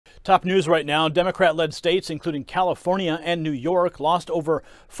Top news right now, Democrat-led states, including California and New York, lost over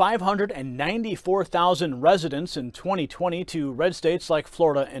 594,000 residents in 2020 to red states like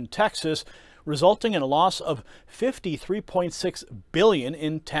Florida and Texas, resulting in a loss of $53.6 billion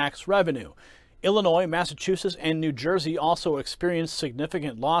in tax revenue. Illinois, Massachusetts, and New Jersey also experienced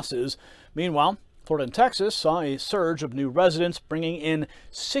significant losses. Meanwhile, Florida and Texas saw a surge of new residents, bringing in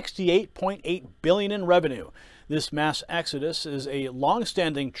 $68.8 billion in revenue. This mass exodus is a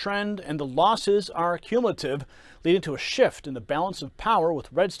long-standing trend, and the losses are cumulative, leading to a shift in the balance of power,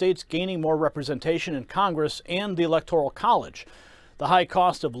 with red states gaining more representation in Congress and the Electoral College. The high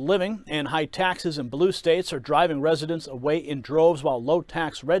cost of living and high taxes in blue states are driving residents away in droves, while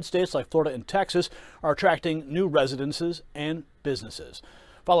low-tax red states like Florida and Texas are attracting new residences and businesses.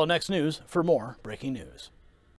 Follow Next News for more breaking news.